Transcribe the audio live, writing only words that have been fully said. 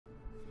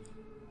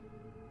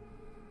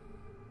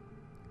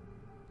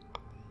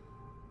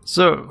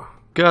So,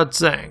 God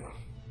sang.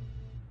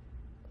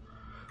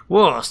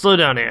 Whoa, slow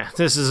down here.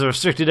 This is a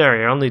restricted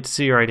area. I'll need to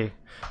see your ID.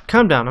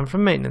 Calm down, I'm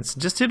from maintenance.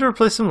 Just here to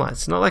replace some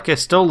lights. Not like I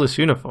stole this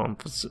uniform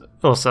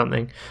or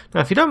something.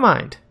 Now, if you don't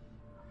mind.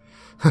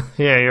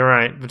 Yeah, you're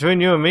right.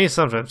 Between you and me,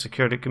 sometimes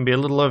security can be a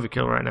little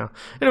overkill right now.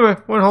 Anyway,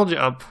 won't hold you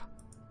up.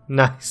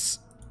 Nice.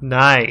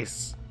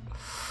 Nice.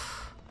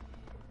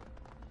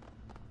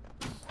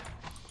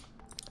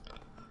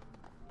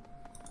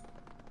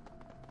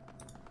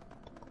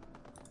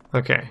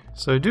 Okay,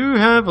 so I do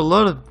have a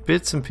lot of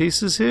bits and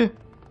pieces here.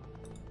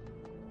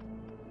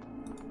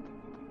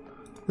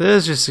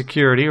 There's your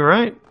security,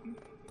 right?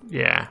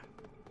 Yeah.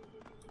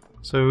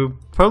 So we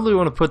probably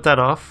want to put that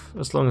off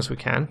as long as we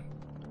can.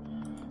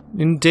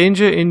 In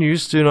danger, in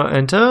use, do not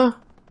enter.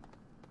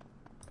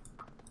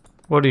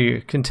 What are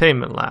you?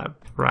 Containment lab.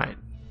 Right.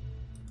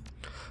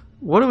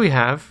 What do we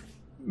have,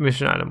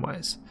 mission item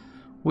wise?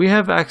 We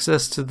have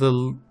access to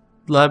the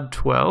lab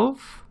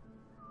 12.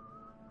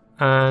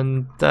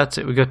 And that's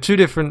it. We got 2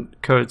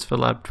 different codes for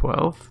lab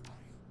 12.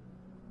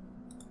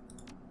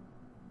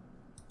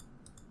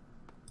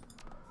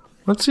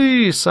 What's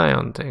the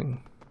Scion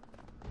thing?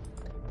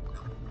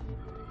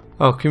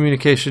 Oh,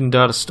 communication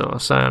data store.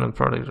 Scion and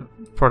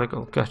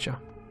prodigal. Gotcha.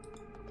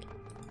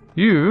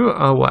 You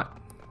are what?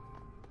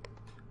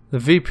 The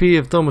VP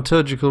of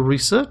Thaumaturgical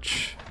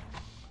Research?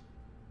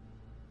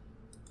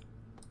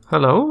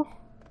 Hello?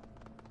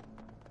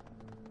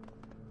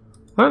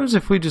 What happens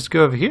if we just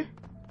go over here?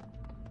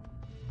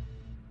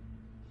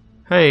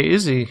 Hey,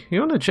 Izzy, you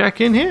want to jack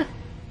in here?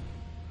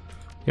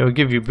 Yeah, we'll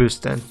give you a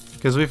boost then.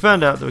 Because we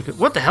found out that we could...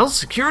 What the hell?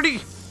 Security?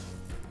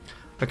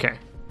 Okay.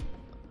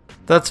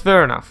 That's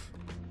fair enough.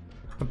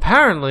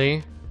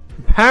 Apparently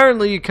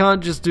you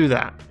can't just do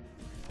that.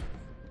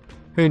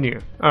 Who knew?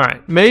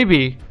 Alright,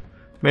 maybe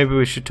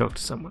we should talk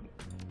to someone.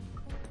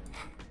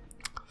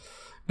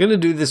 Gonna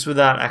do this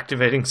without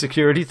activating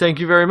security, thank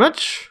you very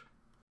much.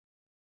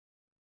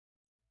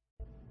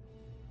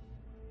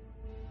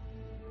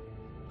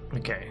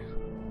 Okay.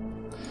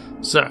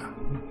 So,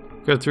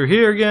 go through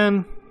here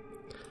again.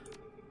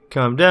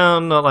 Calm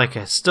down, not like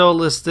I stole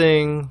this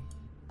thing.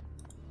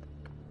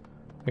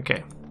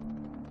 Okay.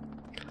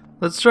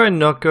 Let's try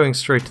not going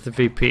straight to the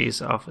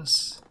VP's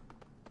office.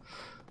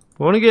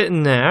 I want to get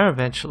in there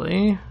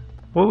eventually.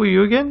 What were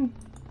you again?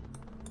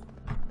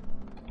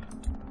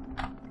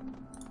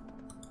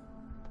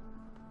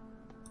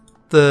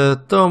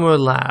 The Thermo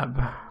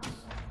Lab.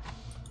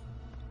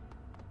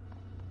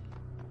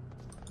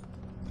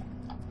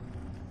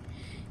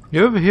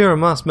 You overhear a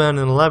masked man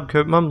in a lab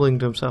coat mumbling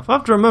to himself.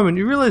 After a moment,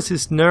 you realize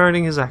he's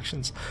narrating his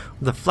actions.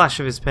 With a flash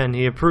of his pen,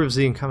 he approves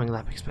the incoming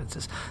lab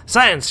expenses.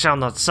 Science shall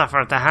not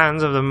suffer at the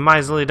hands of the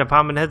miserly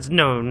department heads.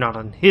 No, not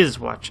on his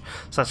watch.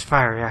 Such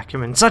fiery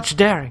acumen, such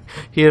daring.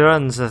 He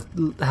runs a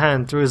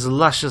hand through his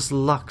luscious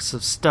locks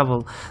of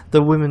stubble.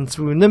 The women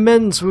swoon, the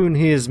men swoon.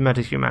 He is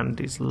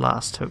meta-humanity's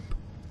last hope.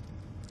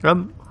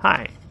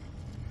 Hi.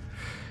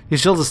 His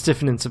shoulders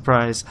stiffen in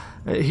surprise.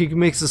 He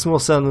makes a small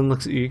sound and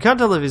looks at you. You can't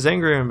tell if he's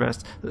angry or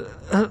embarrassed.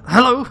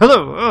 Hello?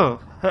 Oh,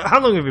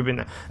 how long have you been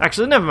there?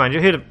 Actually, never mind.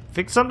 You're here to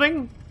fix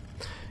something?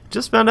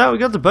 Just found out we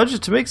got the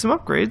budget to make some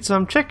upgrades, so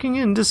I'm checking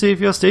in to see if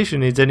your station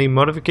needs any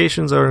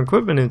modifications or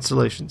equipment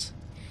installations.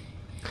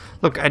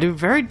 Look, I do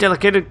very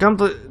delicate,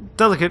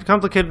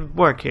 complicated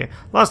work here.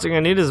 Last thing I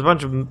need is a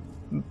bunch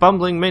of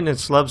bumbling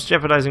maintenance slubs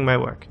jeopardizing my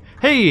work.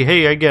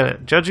 Hey, I get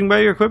it. Judging by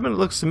your equipment, it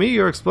looks to me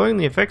you're exploring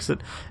the effects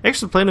that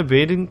extraplanar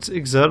beings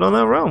exert on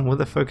our realm,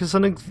 with a focus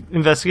on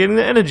investigating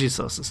the energy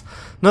sources.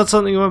 Not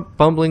something you want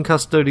bumbling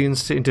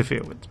custodians to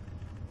interfere with.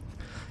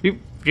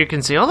 You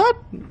can see all that?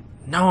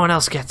 No one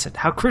else gets it.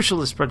 How crucial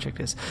this project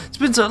is. It's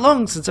been so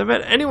long since I've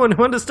met anyone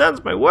who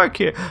understands my work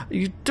here.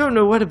 You don't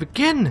know where to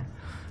begin.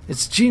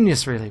 It's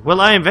genius, really.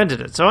 Well, I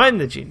invented it, so I'm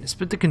the genius.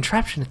 But the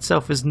contraption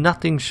itself is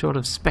nothing short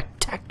of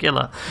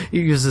spectacular. It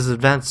uses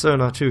advanced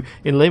sonar to,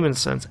 in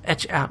layman's terms,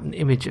 etch out an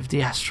image of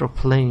the astral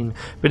plane.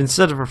 But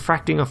instead of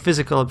refracting off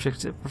physical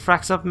objects, it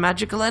refracts off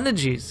magical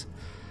energies.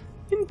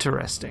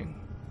 Interesting.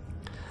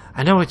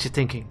 I know what you're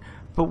thinking.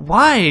 But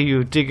why are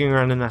you digging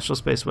around in National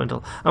Space,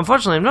 Wendell?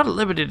 Unfortunately, I'm not at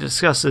liberty to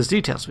discuss those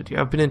details with you.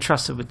 I've been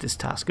entrusted with this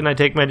task, and I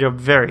take my job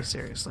very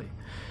seriously.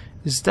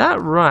 Is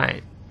that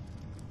right?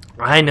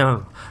 I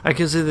know. I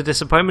can see the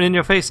disappointment in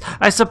your face.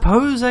 I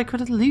suppose I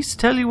could at least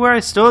tell you where I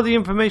store the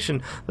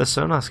information. The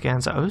sonar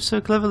scans are oh so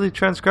cleverly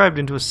transcribed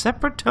into a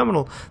separate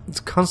terminal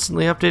that's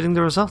constantly updating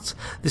the results.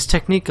 This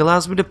technique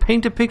allows me to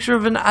paint a picture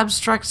of an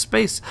abstract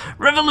space.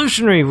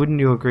 Revolutionary,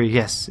 wouldn't you agree?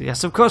 Yes,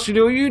 of course you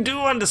do. You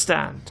do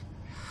understand.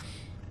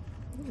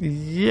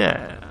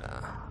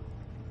 Yeah.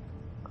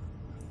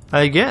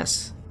 I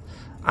guess.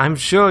 I'm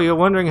sure you're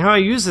wondering how I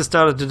use this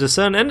data to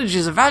discern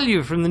energies of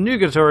value from the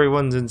nugatory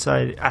ones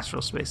inside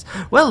astral space.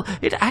 Well,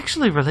 it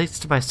actually relates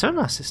to my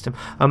sonar system.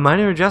 A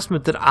minor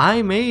adjustment that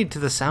I made to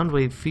the sound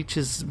wave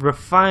features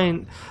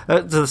refines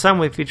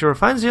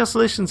the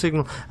oscillation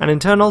signal and in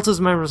turn alters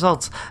my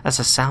results. As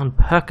the sound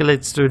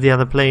percolates through the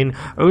other plane,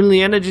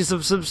 only energies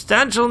of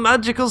substantial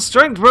magical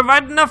strength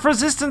provide enough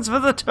resistance for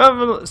the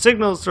terminal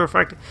signals to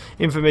refract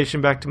information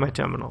back to my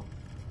terminal.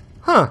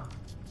 Huh.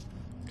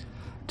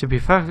 To be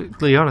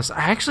perfectly honest,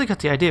 I actually got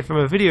the idea from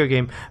a video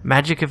game,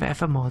 Magic of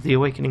Evermore, The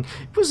Awakening.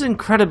 It was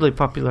incredibly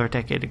popular a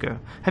decade ago.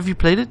 Have you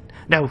played it?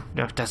 No,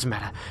 it doesn't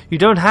matter. You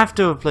don't have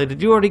to have played it.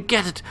 You already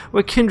get it.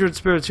 We're kindred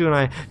spirits, you and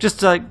I.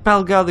 Just like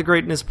Balgar the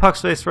Great and his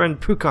pox-faced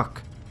friend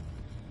Pukok.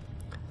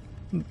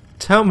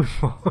 Tell me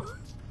more.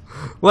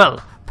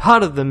 Well,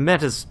 part of the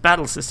meta's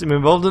battle system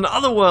involved an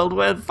other world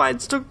where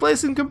fights took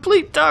place in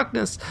complete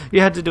darkness.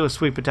 You had to do a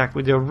sweep attack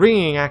with your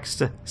ringing axe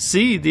to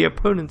see the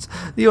opponents.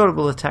 The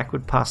audible attack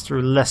would pass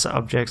through lesser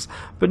objects,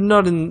 but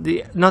not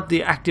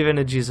the active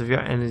energies of your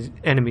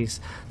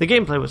enemies. The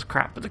gameplay was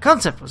crap, but the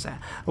concept was there.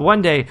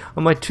 One day,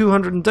 on my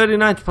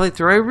 239th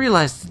playthrough, I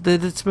realized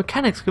that its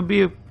mechanics could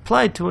be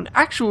applied to an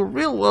actual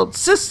real-world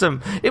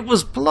system. It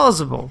was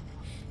plausible.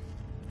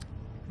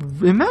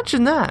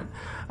 Imagine that.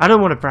 I don't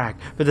want to brag,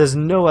 but there's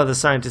no other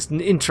scientist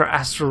in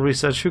intra-astral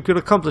research who could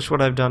accomplish what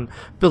I've done,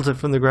 built it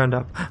from the ground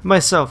up.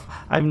 Myself,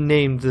 I've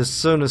named the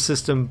sonar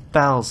system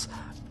BALS,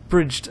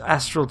 Bridged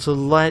Astral to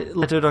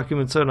Letter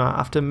Document Sonar,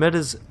 after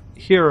Meta's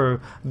hero,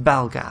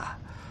 Balgar.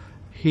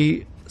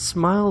 He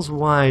smiles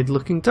wide,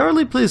 looking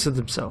thoroughly pleased with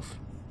himself.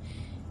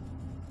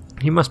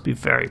 He must be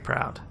very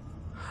proud.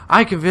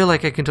 I can feel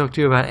like I can talk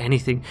to you about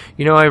anything.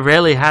 You know, I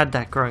rarely had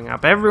that growing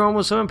up. Everyone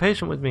was so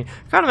impatient with me.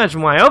 Can't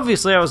imagine why.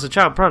 Obviously, I was a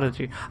child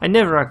prodigy. I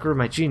never outgrew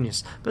my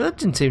genius. But that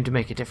didn't seem to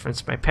make a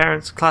difference. My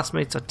parents,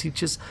 classmates, or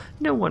teachers,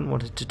 no one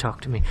wanted to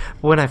talk to me.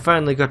 But when I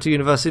finally got to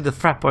university, the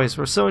frat boys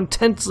were so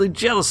intensely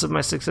jealous of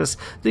my success,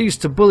 they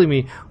used to bully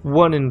me.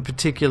 One in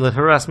particular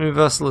harassed me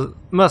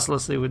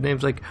mercilessly with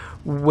names like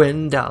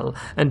Wendell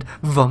and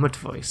Vomit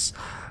Voice.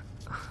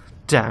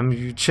 Damn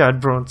you,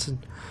 Chad Bronson.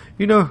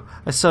 You know,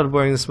 I started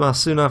wearing this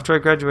mask soon after I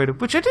graduated,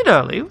 which I did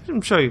early,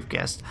 I'm sure you've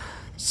guessed.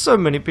 So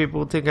many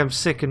people would think I'm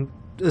sick and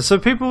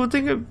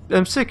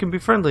be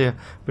friendlier.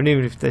 But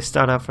even if they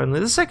start out friendly,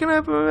 the second I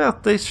open my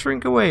mouth, they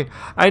shrink away.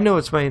 I know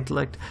it's my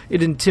intellect.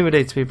 It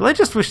intimidates people. I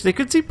just wish they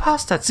could see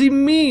past that, see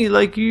me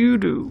like you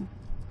do.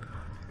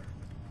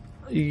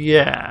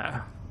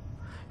 Yeah.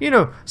 You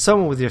know,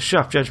 someone with your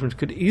sharp judgment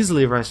could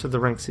easily rise through the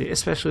ranks here,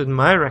 especially with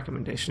my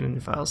recommendation in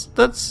your files.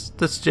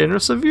 That's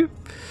generous of you.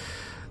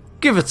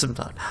 Give it some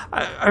thought.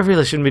 I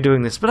really shouldn't be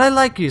doing this, but I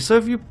like you, so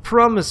if you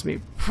promise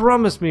me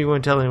you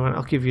won't tell anyone,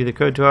 I'll give you the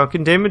code to our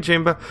containment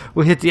chamber.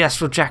 We'll hit the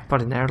astral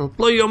jackpot in there. It'll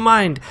blow your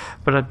mind,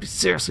 but I'd be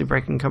seriously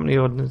breaking company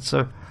ordinance,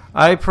 so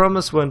I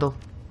promise, Wendell.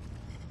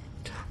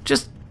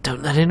 Just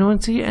don't let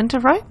anyone see you enter,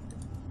 right?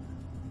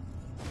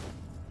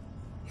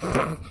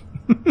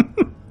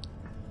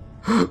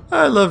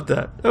 I loved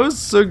that. That was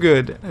so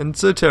good and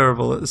so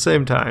terrible at the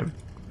same time.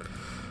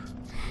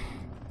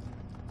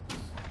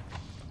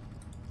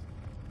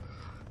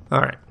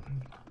 Alright.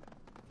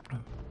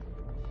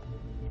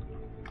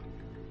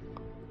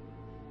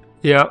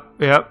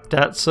 Yep,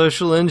 that's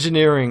social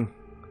engineering.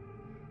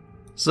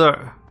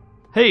 So,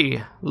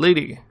 hey,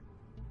 lady.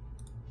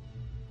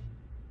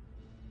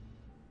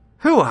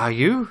 Who are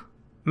you?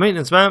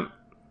 Maintenance, ma'am.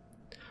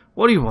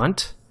 What do you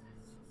want?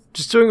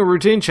 Just doing a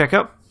routine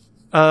checkup.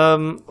 I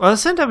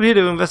was sent up here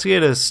to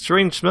investigate a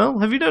strange smell.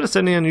 Have you noticed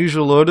any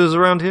unusual odors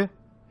around here?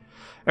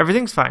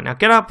 Everything's fine. Now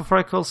get out before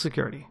I call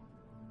security.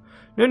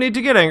 No need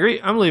to get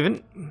angry. I'm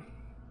leaving.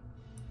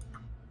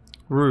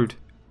 Rude.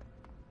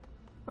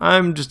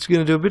 I'm just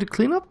gonna do a bit of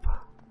cleanup.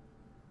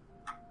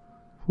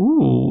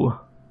 Ooh.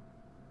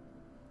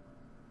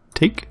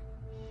 Take.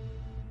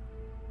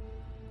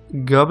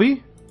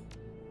 Gubby.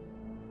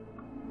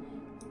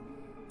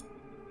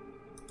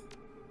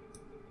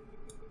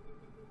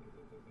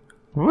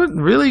 What?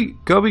 Really?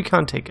 Gubby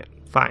can't take it.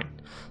 Fine.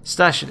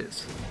 Stash it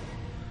is.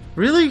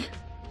 Really?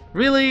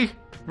 Really?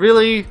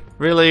 Really?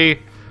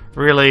 Really?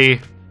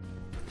 Really?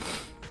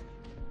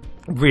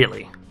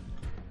 Really?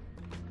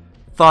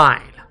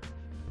 Fine.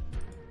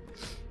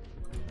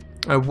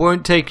 I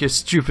won't take your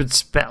stupid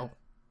spell.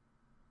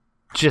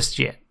 Just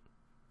yet.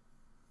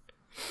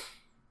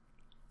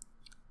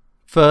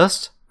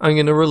 First, I'm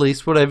going to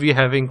release whatever you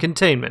have in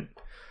containment.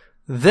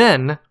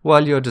 Then,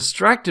 while you're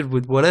distracted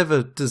with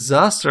whatever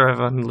disaster I've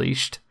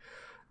unleashed,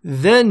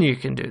 then you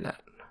can do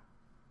that.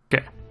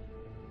 Okay.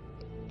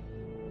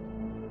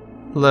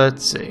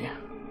 Let's see.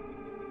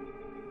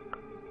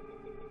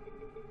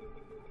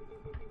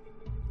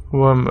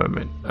 One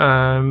moment.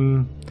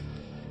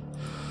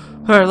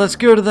 Alright, let's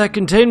go to that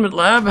containment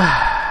lab.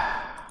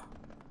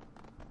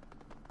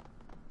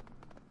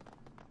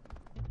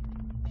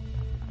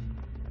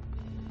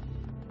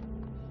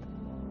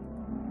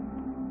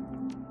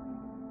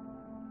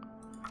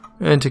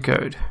 Enter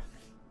code.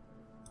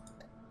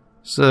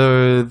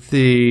 So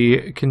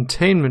the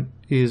containment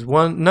is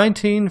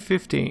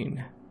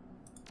 1915.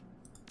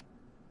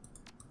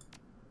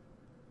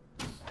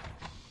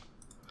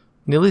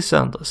 Nearly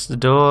soundless, the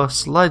door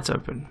slides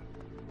open.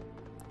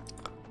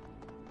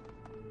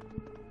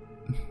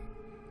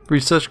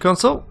 Research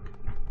console.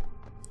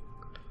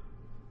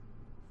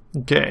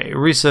 Okay,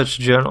 research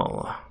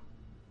journal.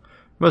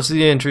 Most of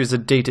the entries are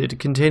dated,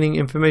 containing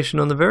information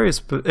on the various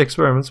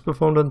experiments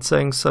performed on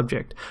Tsang's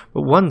subject,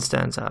 but one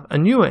stands out, a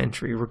newer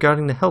entry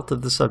regarding the health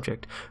of the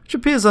subject, which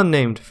appears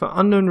unnamed. For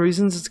unknown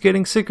reasons, it's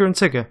getting sicker and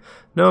sicker.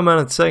 No amount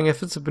of Tsang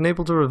efforts have been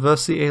able to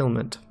reverse the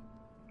ailment.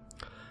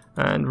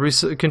 And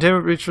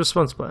containment breach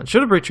response plan.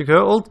 Should a breach occur,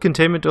 all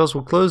containment doors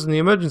will close and the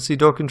emergency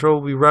door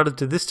control will be routed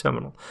to this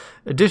terminal.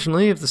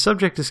 Additionally, if the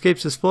subject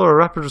escapes this floor, a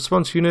rapid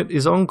response unit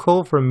is on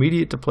call for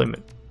immediate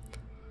deployment.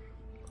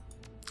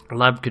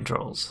 Lab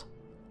controls.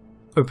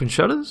 Open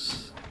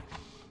shutters?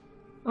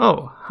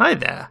 Oh, hi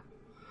there.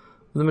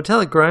 With a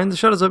metallic grind, the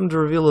shutters open to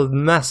reveal a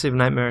massive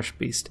nightmarish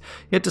beast.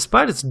 Yet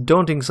despite its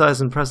daunting size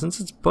and presence,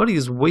 its body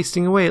is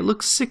wasting away. It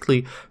looks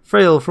sickly,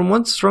 frail. From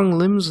once strong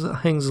limbs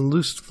hangs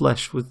loose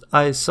flesh, with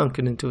eyes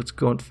sunken into its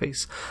gaunt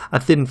face. A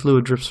thin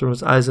fluid drips from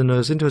its eyes and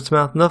nose into its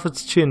mouth and off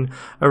its chin.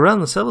 Around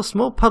the cell are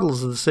small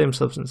puddles of the same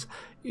substance.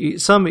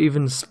 Some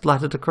even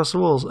splattered across the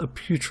walls. A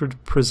putrid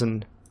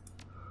prison.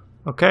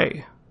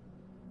 Okay.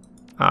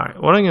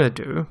 Alright, what I'm going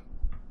to do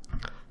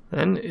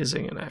then is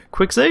I'm going to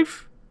quick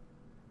save.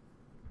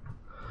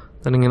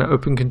 Then I'm going to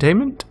open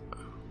containment.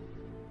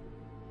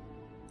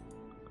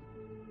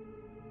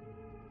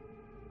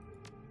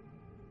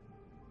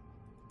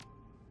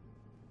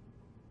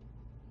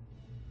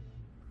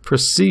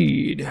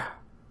 Proceed.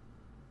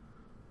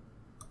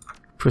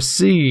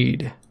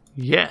 Proceed.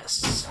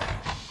 Yes.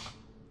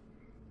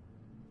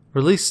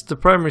 Release the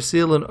primary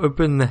seal and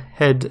open the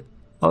head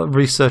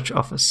research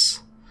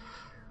office.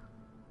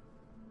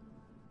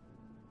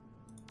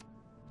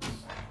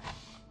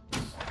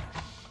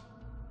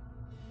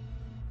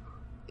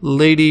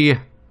 Lady,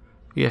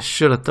 you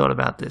should have thought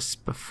about this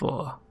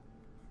before.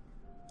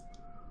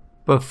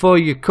 Before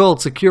you called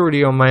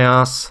security on my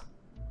ass.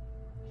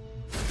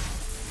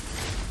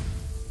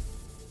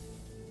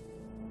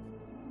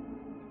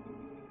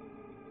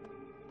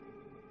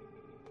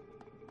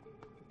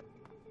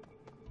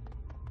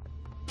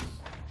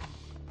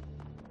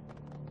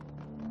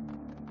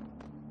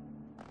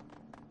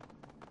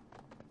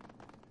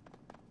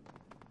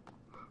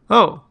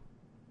 Oh,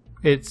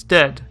 it's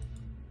dead.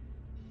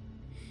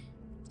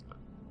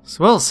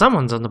 Well,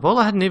 someone's on the ball.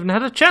 I hadn't even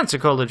had a chance to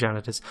call the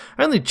janitors.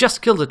 I only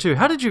just killed it too.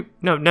 How did you...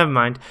 No, never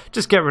mind.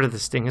 Just get rid of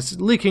this thing. It's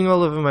leaking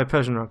all over my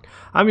Persian rug.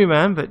 I'm your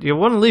man, but you'll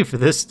want to leave for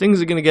this.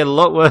 Things are going to get a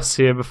lot worse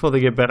here before they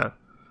get better.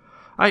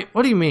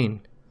 What do you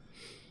mean?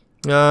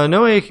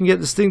 No way I can get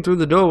this thing through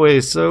the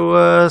doorway,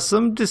 so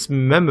some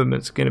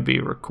dismemberment's going to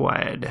be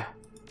required.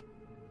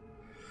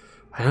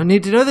 I don't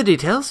need to know the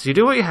details. You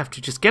do what you have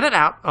to. Just get it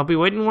out. I'll be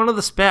waiting in one of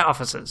the spare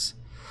offices.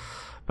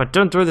 But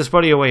don't throw this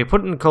body away.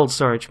 Put it in cold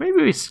storage.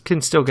 Maybe we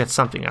can still get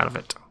something out of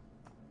it.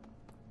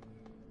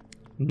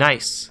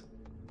 Nice.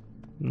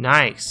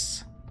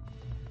 Nice.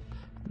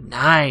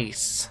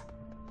 Nice.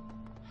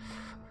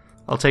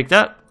 I'll take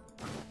that.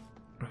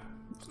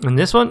 And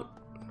this one?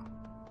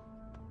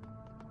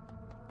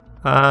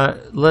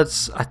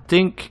 I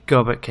think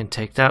Gobbet can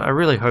take that. I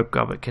really hope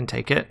Gobbet can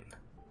take it.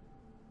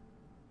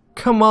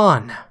 Come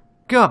on,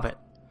 Gobbet.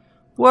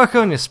 Work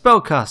on your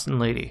spellcasting,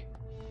 lady.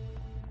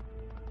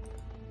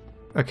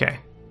 Okay,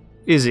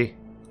 Izzy,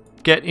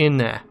 get in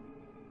there.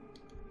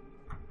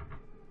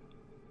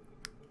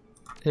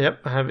 Yep,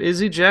 I have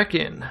Izzy Jack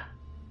in.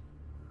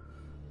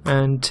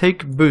 And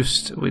take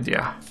boost with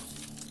ya.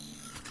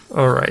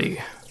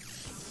 Alrighty.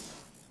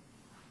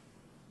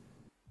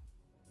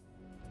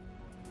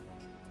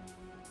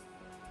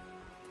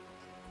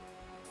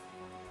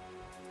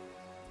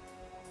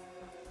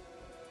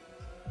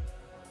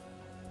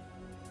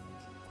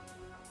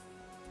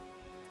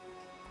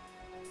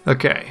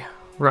 Okay,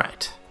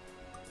 right.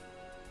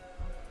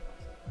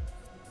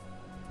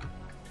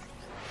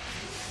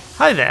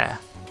 Hi there.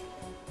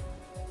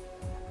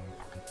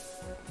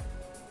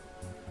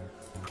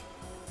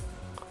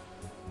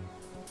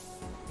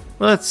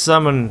 Let's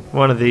summon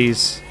one of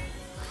these.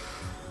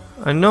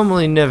 I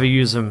normally never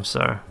use them,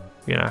 so,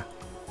 you know.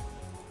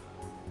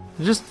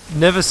 I've just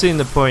never seen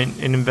the point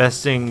in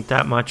investing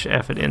that much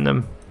effort in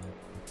them.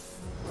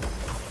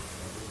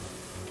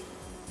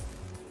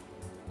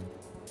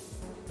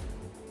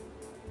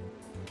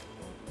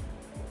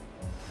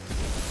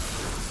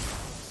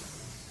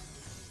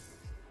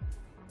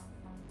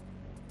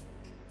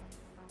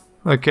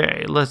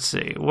 Okay, let's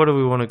see. What do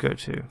we want to go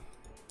to?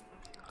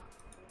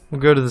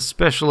 We'll go to the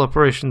Special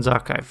Operations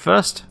Archive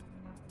first.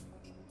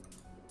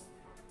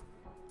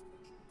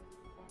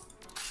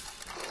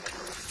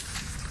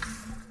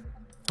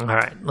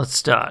 Alright, let's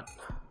start.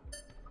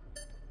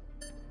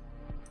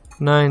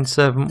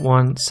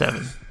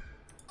 9717.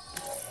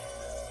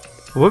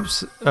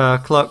 Whoops.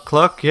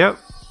 Clock, yep.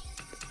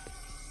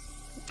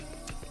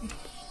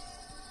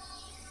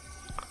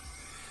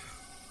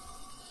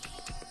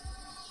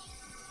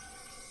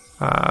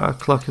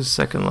 Clock is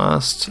second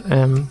last.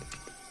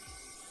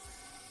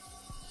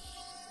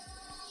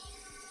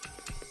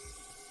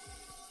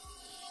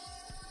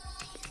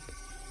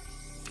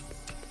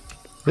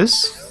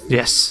 This?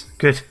 Yes.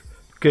 Good.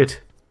 Good.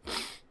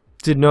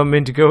 Did not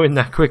mean to go in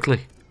that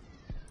quickly.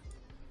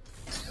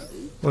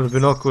 Would have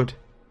been awkward.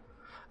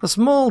 A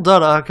small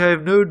data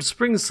archive node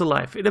springs to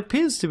life. It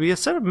appears to be a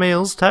set of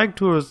mails tagged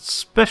to a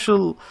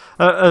special,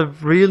 a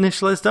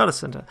reinitialized data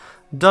center.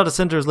 Data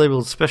center is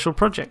labeled Special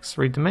Projects.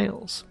 Read the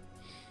mails.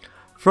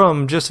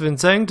 From Josephine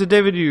Tsang to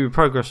David Yu,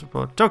 Progress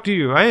Report. Dr.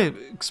 Yu, I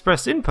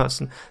expressed in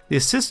person the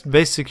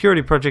Assist-based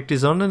security project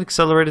is on an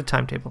accelerated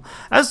timetable.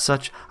 As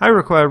such, I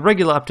require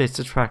regular updates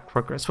to track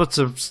progress. What's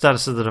the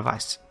status of the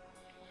device?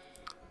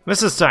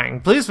 Mrs.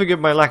 Tsang, please forgive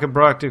my lack of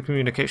proactive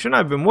communication.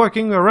 I've been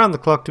working around the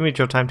clock to meet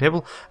your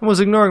timetable and was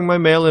ignoring my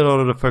mail in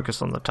order to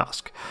focus on the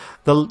task.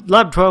 The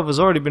Lab 12 has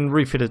already been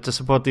refitted to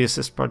support the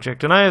Assist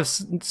project, and I have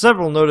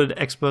several noted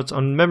experts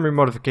on memory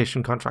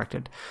modification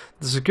contracted.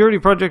 The security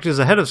project is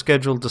ahead of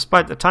schedule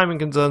despite the timing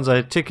concerns I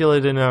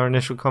articulated in our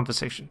initial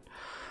conversation.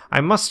 I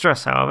must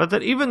stress, however,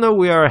 that even though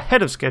we are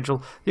ahead of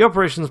schedule, the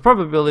operation's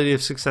probability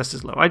of success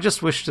is low. I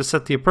just wish to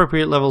set the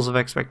appropriate levels of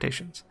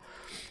expectations.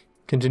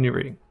 Continue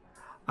reading.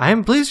 I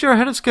am pleased you're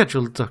ahead of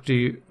schedule,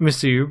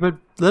 Mr. Yu, but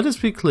let us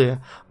be clear.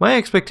 My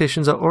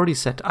expectations are already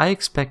set. I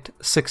expect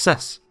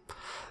success.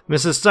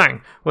 Mrs.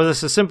 Tsang, whether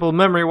it's a simple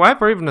memory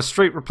wipe or even a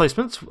straight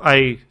replacement,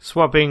 i.e.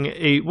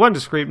 swapping one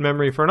discrete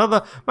memory for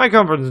another, my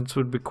confidence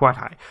would be quite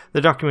high. The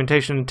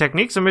documentation and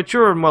techniques are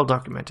mature and well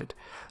documented.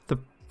 The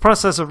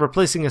process of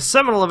replacing a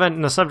seminal event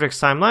in a subject's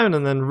timeline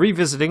and then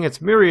revisiting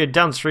its myriad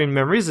downstream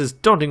memories is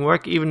daunting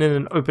work even in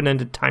an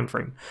open-ended time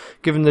frame.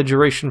 Given the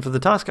duration for the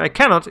task, I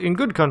cannot, in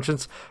good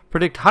conscience,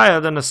 predict higher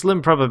than a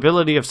slim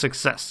probability of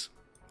success.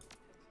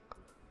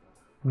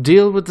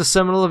 Deal with the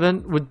seminal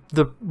event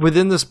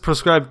within this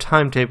prescribed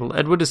timetable.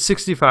 Edward is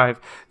 65.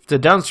 If the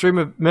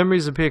downstream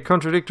memories appear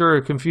contradictory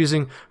or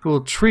confusing, we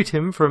will treat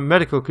him for a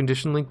medical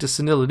condition linked to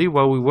senility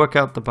while we work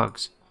out the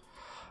bugs.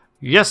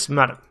 Yes,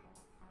 madam.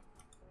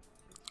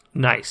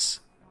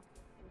 Nice.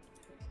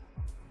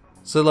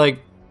 So, like,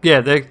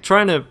 yeah, they're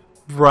trying to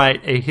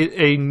write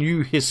a new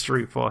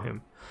history for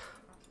him.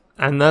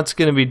 And that's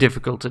going to be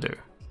difficult to do.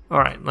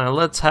 Alright, now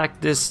let's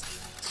hack this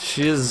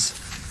shiz.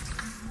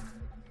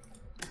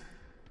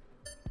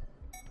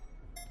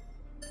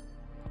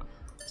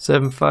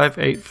 Seven, 5,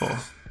 8, 4.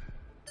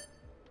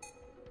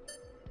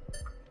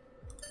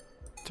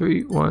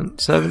 3, 1,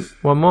 7.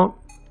 One more.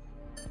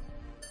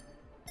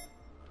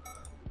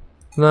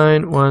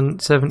 9, 1,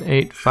 7,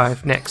 8,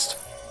 5. Next.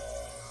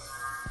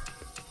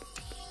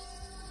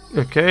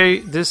 Okay,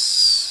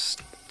 this...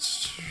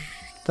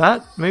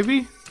 That,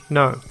 maybe?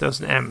 No, that was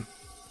an M.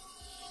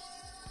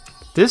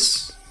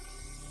 This?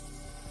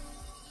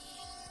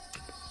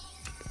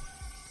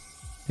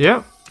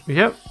 Yep.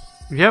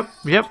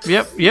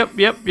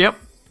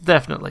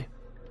 Definitely.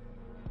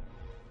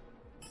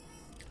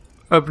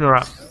 Open her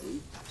up.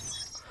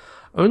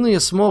 Only a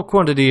small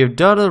quantity of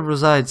data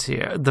resides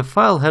here. The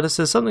file header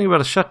says something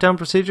about a shutdown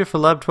procedure for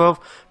Lab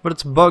 12, but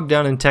it's bogged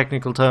down in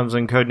technical terms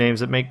and code names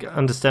that make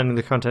understanding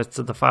the contents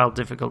of the file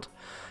difficult.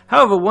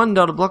 However, one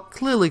data block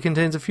clearly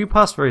contains a few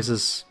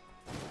passphrases.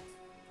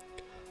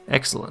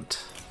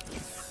 Excellent.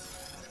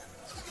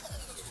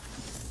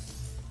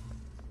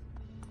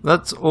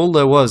 That's all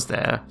there was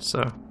there,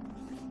 so...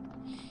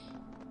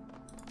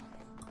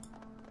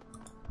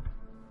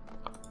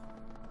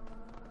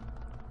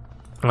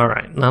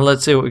 Alright, now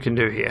let's see what we can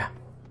do here.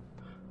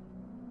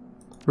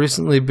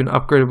 Recently been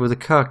upgraded with a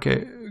car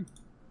key.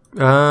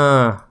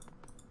 I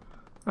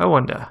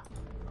wonder.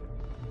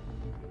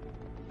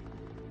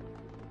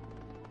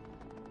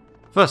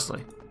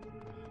 Firstly,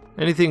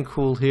 anything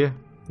cool here?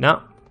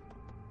 No.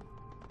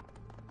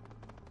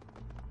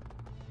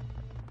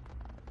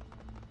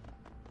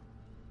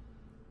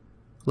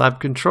 Lab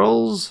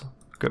controls,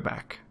 go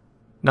back.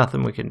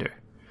 Nothing we can do.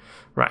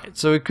 Right,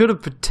 so we could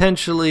have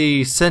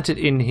potentially sent it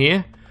in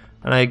here.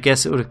 And I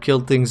guess it would have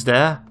killed things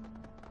there.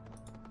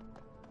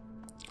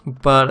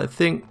 But I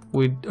think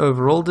we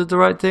overall did the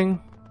right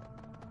thing.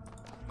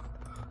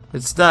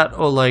 It's that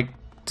or like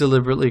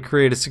deliberately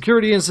create a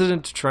security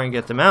incident to try and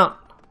get them out.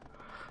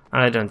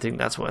 And I don't think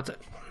that's worth it.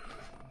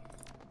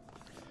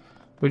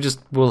 We just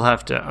will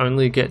have to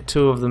only get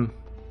 2 of them.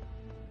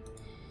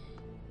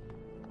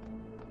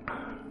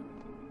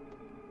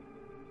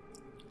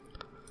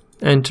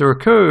 Enter a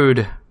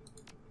code.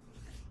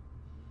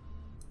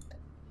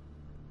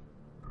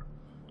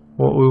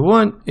 What we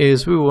want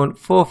is we want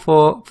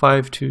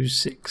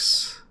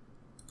 44526.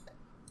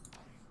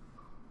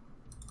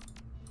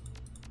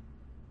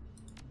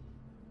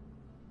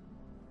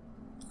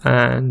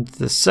 And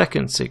the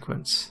second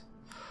sequence.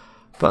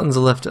 Buttons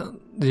are left.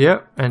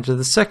 Yep, enter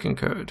the second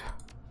code.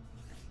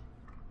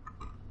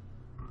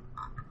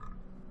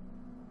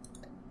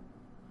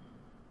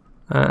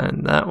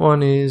 And that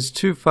one is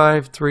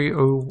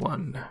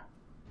 25301.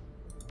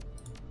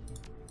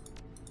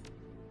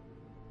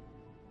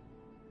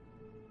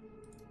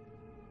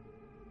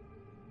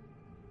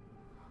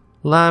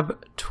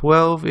 Lab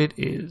 12 it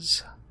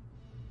is.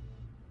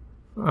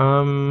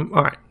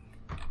 Alright.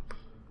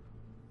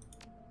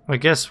 I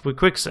guess we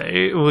quick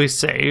save,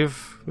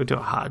 we do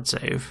a hard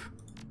save.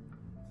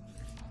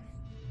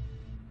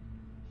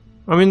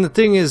 I mean, the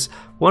thing is,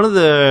 one of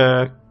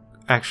the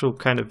actual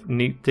kind of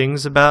neat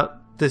things about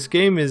this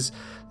game is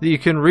that you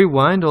can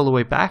rewind all the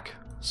way back,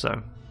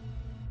 so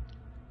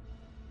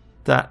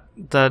that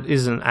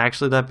isn't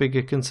actually that big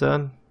a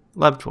concern.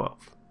 Lab 12.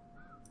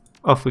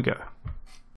 Off we go.